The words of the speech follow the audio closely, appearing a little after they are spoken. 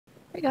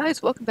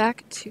Guys, welcome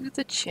back to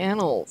the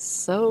channel.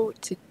 So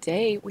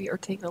today we are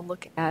taking a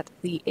look at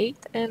the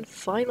 8th and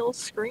final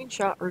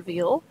screenshot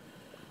reveal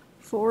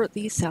for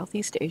the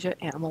Southeast Asia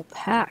Animal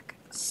Pack.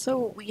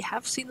 So we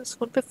have seen this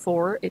one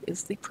before. It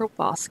is the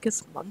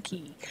Proboscis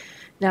Monkey.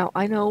 Now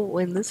I know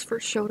when this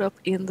first showed up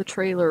in the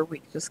trailer,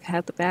 we just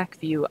had the back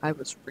view. I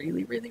was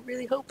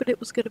really hoping it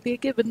was going to be a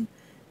given,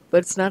 but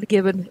it's not a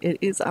given. It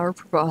is our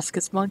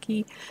Proboscis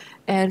Monkey,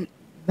 and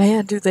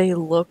man, do they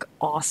look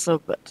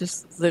awesome.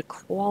 Just the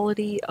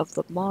quality of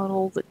the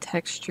model, the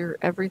texture,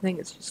 everything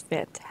is just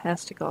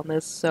fantastic on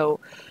this. So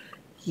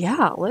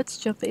yeah, let's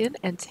jump in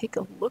and take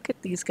a look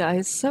at these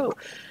guys. So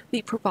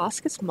the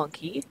Proboscis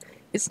Monkey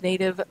is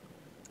native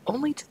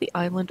only to the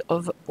island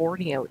of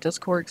Borneo. It does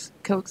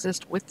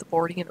coexist with the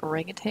Bornean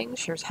orangutan,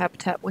 shares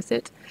habitat with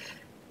it.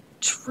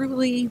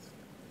 Truly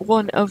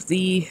one of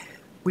the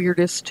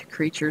weirdest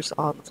creatures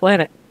on the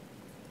planet,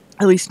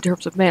 at least in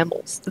terms of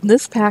mammals. And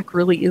this pack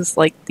really is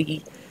like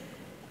the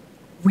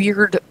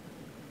weird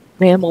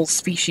mammal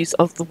species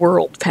of the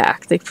world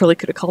pack. They probably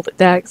could have called it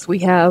that, because we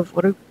have,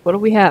 what do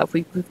we have?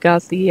 We've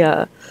got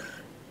the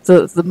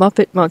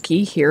Muppet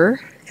Monkey here,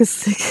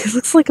 because it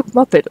looks like a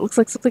Muppet. It looks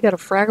like something out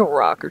of Fraggle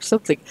Rock or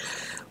something.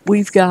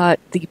 We've got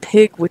the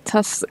pig with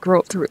tusks that grow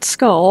up through its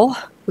skull.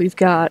 We've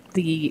got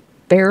the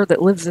bear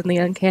that lives in the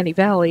Uncanny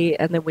Valley,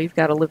 and then we've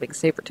got a living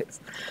saber-tooth.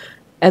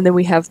 And then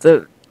we have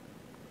the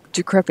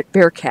decrepit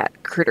bear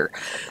cat critter.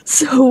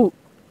 So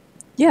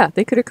yeah,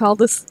 they could have called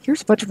this,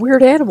 here's a bunch of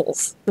weird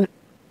animals, but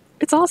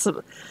it's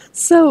awesome.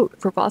 So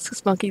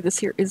Proboscis Monkey, this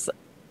here is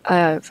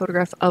a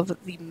photograph of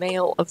the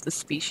male of the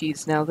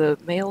species. Now the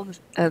male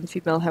and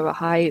female have a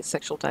high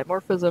sexual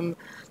dimorphism.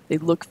 They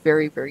look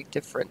very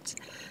different.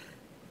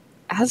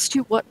 As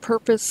to what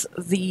purpose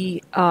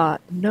the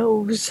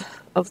nose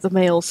of the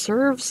male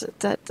serves,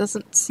 that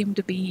doesn't seem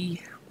to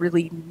be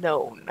really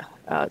known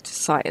to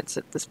science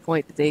at this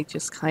point. They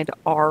just kind of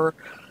are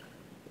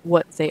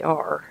what they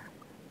are.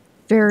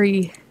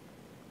 Very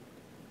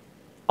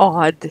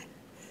odd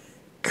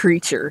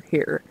creature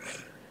here.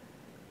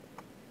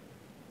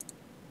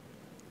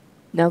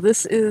 Now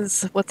this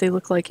is what they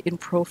look like in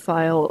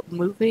profile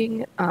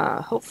moving.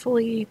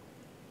 Hopefully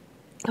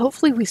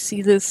we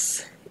see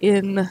this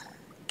in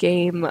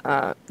game.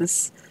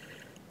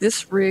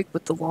 This rig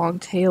with the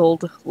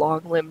long-tailed,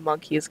 long-limbed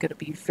monkey is going to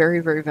be very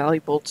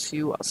valuable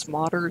to us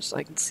modders.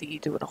 I can see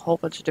doing a whole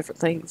bunch of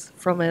different things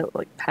from it,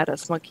 like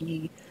Patas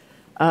monkey,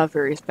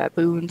 various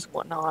baboons,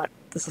 whatnot.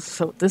 This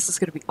is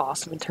going to be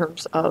awesome in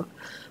terms of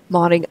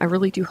modding. I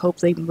really do hope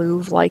they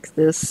move like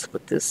this,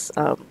 with this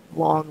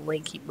long,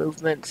 lanky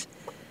movement.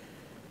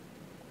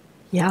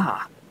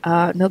 Yeah.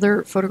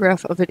 Another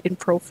photograph of it in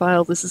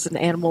profile. This is an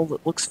animal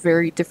that looks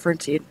very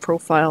different in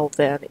profile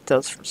than it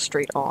does from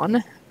straight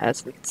on.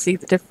 As we can see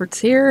the difference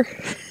here.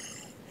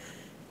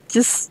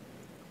 Just,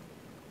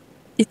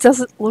 it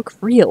doesn't look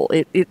real.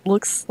 It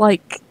looks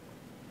like,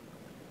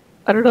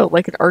 I don't know,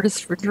 like an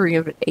artist's rendering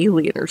of an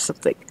alien or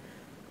something.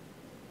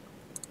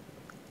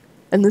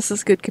 And this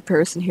is good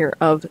comparison here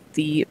of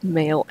the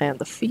male and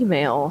the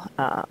female.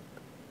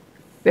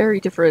 Very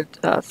different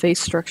face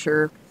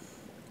structure,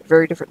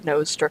 very different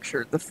nose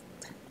structure.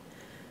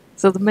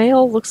 So the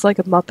male looks like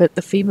a Muppet,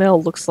 the female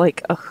looks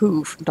like a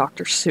Who from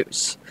Dr.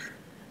 Seuss.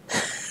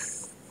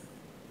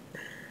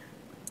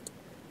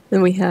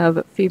 Then we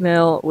have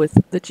female with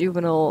the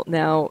juvenile.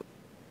 Now,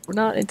 we're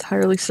not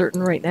entirely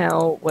certain right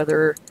now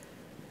whether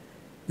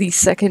the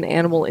second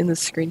animal in the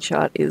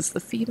screenshot is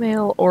the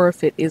female or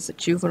if it is a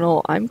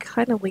juvenile. I'm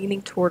kind of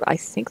leaning toward, I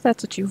think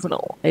that's a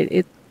juvenile.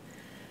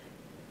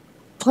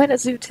 Planet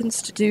Zoo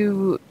tends to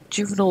do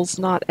juveniles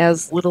not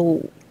as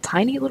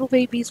tiny little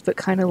babies, but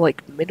kind of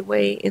like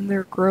midway in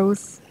their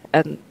growth,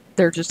 and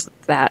they're just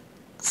that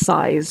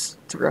size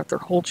throughout their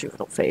whole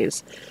juvenile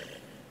phase.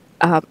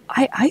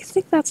 I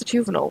think that's a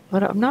juvenile,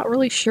 but I'm not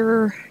really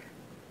sure.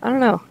 I don't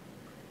know.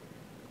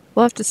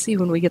 We'll have to see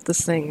when we get this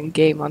thing in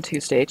game on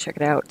Tuesday, check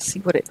it out, see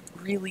what it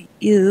really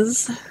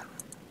is,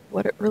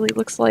 what it really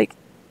looks like.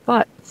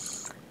 But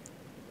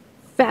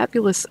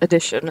fabulous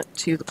addition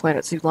to the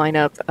Planet Zoo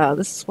lineup.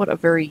 This is what a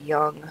very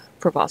young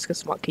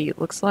Proboscis Monkey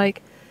looks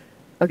like.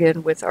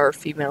 Again, with our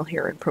female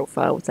here in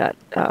profile, with that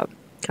kind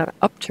of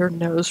upturned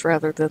nose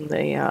rather than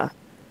the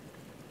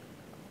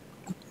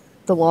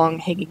long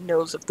hanging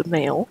nose of the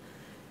male.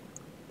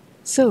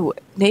 So,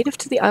 native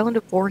to the island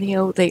of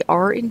Borneo, they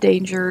are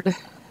endangered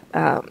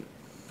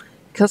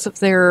because of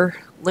their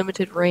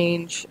limited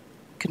range,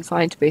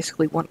 confined to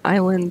basically one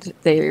island.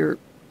 They're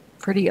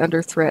pretty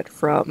under threat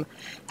from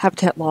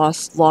habitat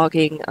loss,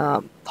 logging.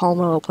 Palm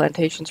oil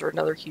plantations are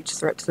another huge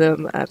threat to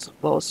them, as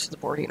well as to the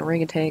Bornean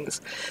orangutans.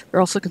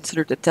 They're also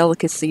considered a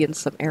delicacy in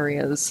some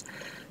areas,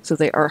 so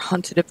they are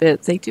hunted a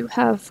bit. They do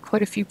have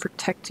quite a few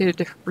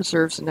protected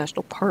reserves and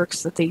national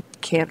parks that they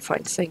can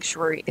find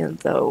sanctuary in,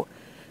 though.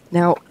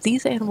 Now,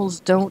 these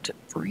animals don't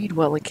breed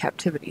well in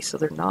captivity, so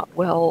they're not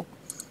well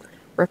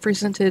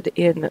represented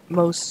in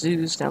most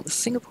zoos. Now, the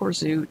Singapore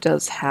Zoo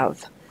does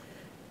have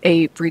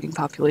a breeding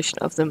population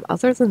of them.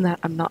 Other than that,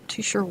 I'm not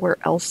too sure where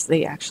else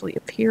they actually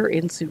appear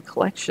in zoo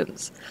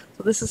collections.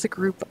 So this is a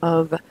group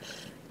of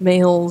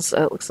males,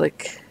 it looks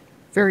like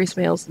various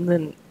males, and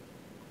then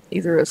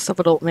either a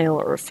subadult male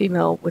or a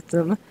female with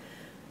them.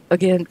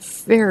 Again,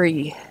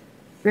 very,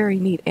 very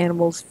neat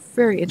animals,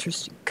 very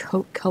interesting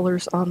coat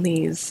colors on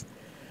these.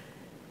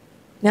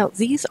 Now,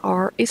 these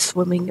are a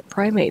swimming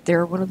primate.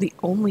 They're one of the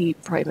only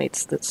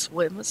primates that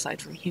swim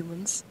aside from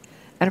humans,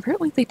 and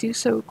apparently they do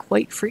so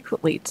quite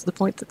frequently, to the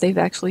point that they've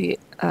actually,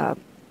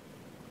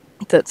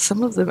 that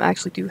some of them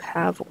actually do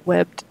have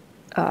webbed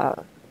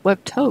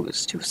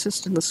toes to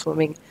assist in the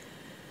swimming.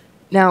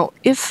 Now,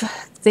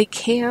 if they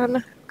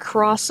can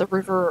cross a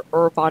river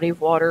or a body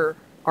of water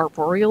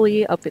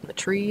arboreally up in the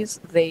trees,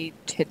 they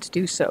tend to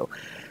do so.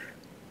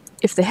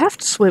 If they have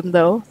to swim,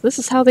 though, this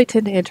is how they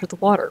tend to enter the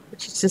water,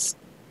 which is just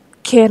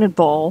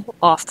cannonball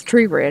off the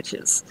tree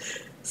branches,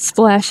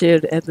 splash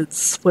in, and then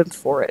swim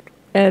for it.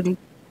 And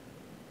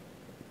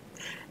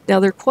now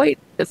they're quite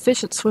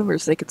efficient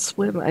swimmers. They can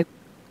swim, I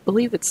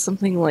believe it's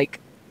something like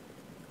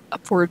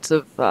upwards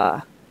of,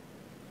 let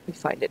me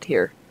find it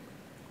here.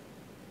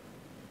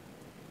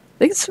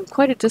 They can swim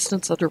quite a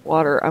distance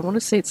underwater. I want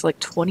to say it's like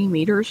 20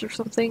 meters or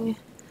something.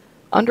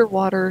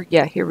 Underwater,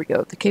 yeah, here we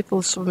go. They're capable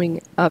of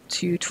swimming up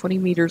to 20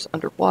 meters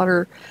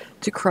underwater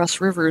to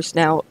cross rivers.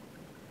 Now,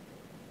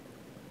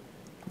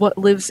 what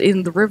lives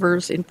in the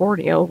rivers in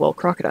Borneo? Well,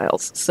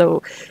 crocodiles.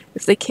 So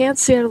if they can't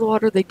stay out of the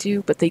water, they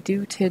do, but they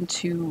do tend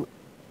to,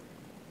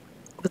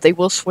 but they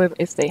will swim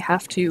if they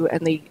have to,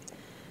 and they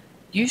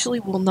usually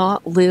will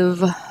not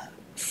live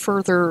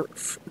further,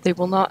 they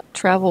will not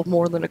travel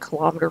more than a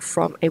kilometer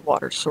from a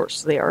water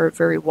source. They are a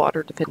very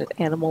water dependent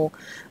animal.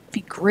 It'd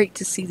be great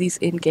to see these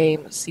in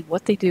game, see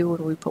what they do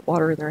when we put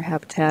water in their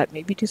habitat,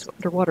 maybe do some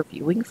underwater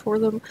viewing for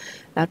them.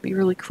 That'd be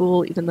really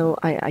cool, even though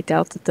I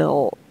doubt that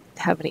they'll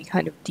have any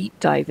kind of deep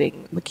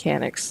diving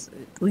mechanics.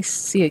 At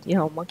least see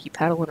a monkey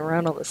paddling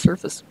around on the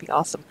surface would be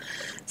awesome.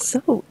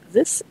 So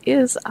this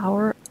is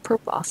our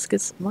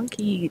Proboscis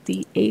monkey,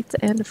 the 8th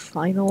and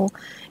final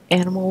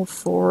animal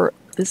for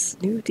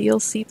this new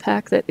DLC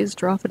pack that is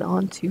dropping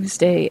on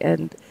Tuesday,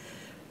 and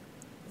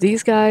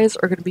these guys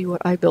are going to be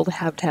what I build a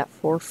habitat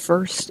for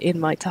first in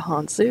my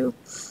Tahan Zoo.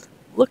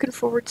 Looking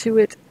forward to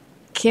it.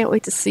 Can't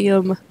wait to see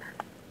them.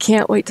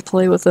 Can't wait to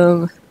play with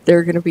them.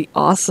 They're going to be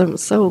awesome.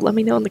 So let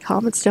me know in the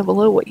comments down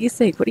below what you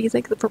think. What do you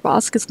think of the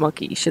Proboscis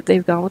monkey? Should they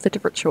have gone with a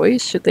different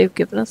choice? Should they have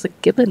given us a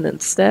gibbon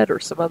instead, or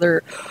some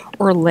other,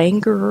 or a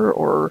langur,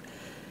 or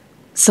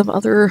some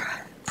other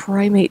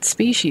primate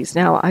species?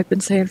 Now, I've been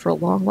saying for a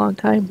long, long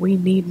time, we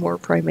need more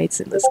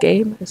primates in this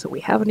game. So we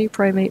have a new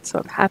primate, so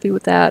I'm happy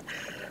with that.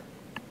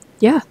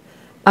 Yeah.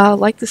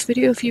 Like this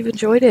video if you've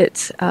enjoyed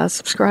it.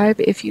 Subscribe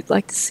if you'd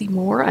like to see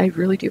more. I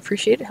really do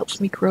appreciate it. It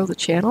helps me grow the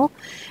channel.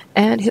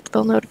 And hit the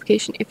bell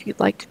notification if you'd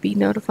like to be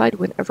notified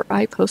whenever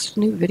I post a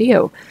new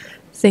video.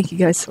 Thank you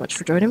guys so much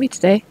for joining me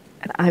today,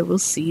 and I will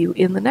see you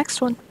in the next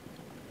one.